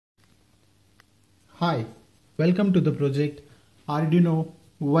Hi, welcome to the project Arduino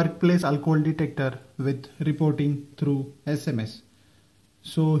Workplace Alcohol Detector with reporting through SMS.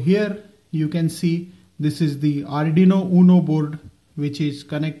 So here you can see this is the Arduino Uno board which is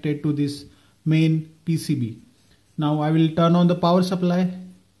connected to this main PCB. Now I will turn on the power supply.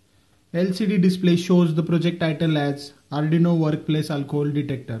 LCD display shows the project title as Arduino Workplace Alcohol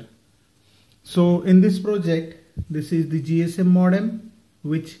Detector. So in this project, this is the GSM modem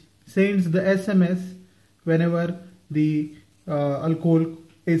which sends the SMS whenever the alcohol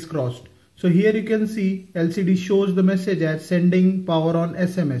is crossed. So here you can see LCD shows the message as sending power on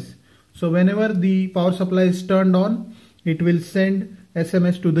SMS. So whenever the power supply is turned on, it will send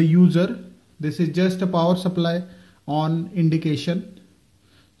SMS to the user. This is just a power supply on indication.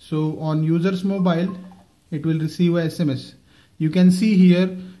 So on user's mobile, it will receive a SMS. You can see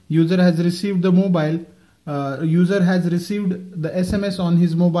here user has received the SMS on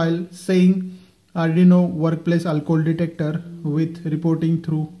his mobile saying Arduino Workplace Alcohol Detector with reporting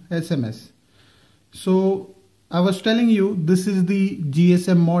through SMS. So I was telling you, this is the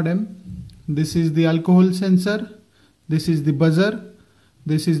GSM modem, this is the alcohol sensor, this is the buzzer,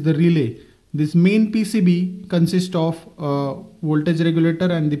 this is the relay. This main PCB consists of voltage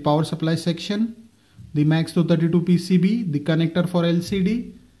regulator and the power supply section, the max 232 PCB, the connector for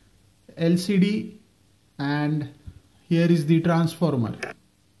LCD, and here is the transformer.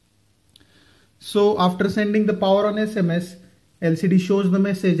 So after sending the power on SMS, LCD shows the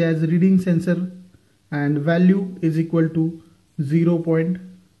message as reading sensor and value is equal to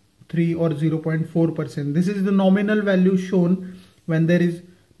 0.3 or 0.4%. This is the nominal value shown when there is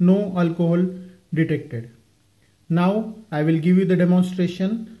no alcohol detected. Now I will give you the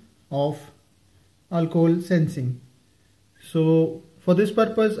demonstration of alcohol sensing. So for this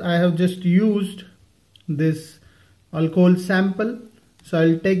purpose I have just used this alcohol sample. So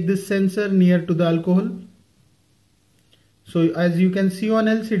I'll take this sensor near to the alcohol. So as you can see on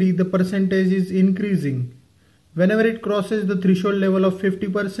LCD, the percentage is increasing. Whenever it crosses the threshold level of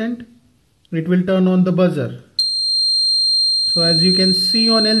 50%, it will turn on the buzzer. So as you can see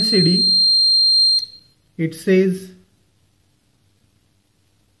on LCD, it says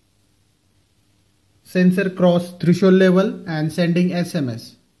sensor cross threshold level and sending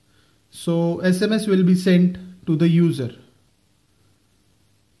SMS. So SMS will be sent to the user.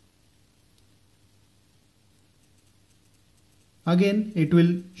 Again, it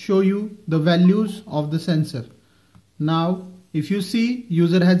will show you the values of the sensor. Now, if you see,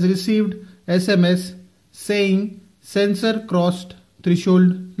 user has received SMS saying sensor crossed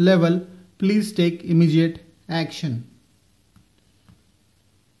threshold level, please take immediate action.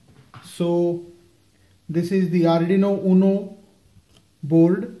 So this is the Arduino Uno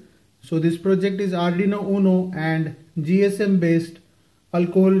board. So this project is Arduino Uno and GSM based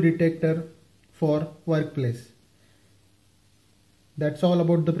alcohol detector for workplace. That's all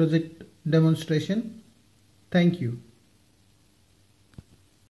about the project demonstration. Thank you.